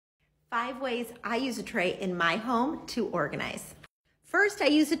5 ways I use a tray in my home to organize. First, I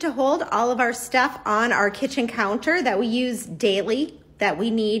use it to hold all of our stuff on our kitchen counter that we use daily, that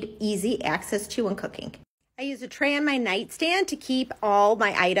we need easy access to when cooking. I use a tray on my nightstand to keep all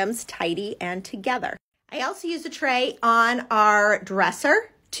my items tidy and together. I also use a tray on our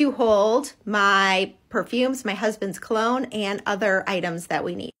dresser to hold my perfumes, my husband's cologne, and other items that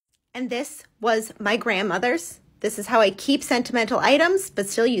we need. And this was my grandmother's. This is how I keep sentimental items, but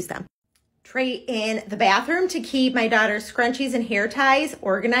still use them. Tray in the bathroom to keep my daughter's scrunchies and hair ties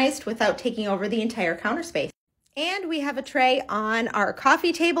organized without taking over the entire counter space. And we have a tray on our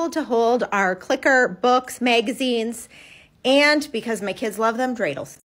coffee table to hold our clicker, books, magazines, and because my kids love them, dreidels.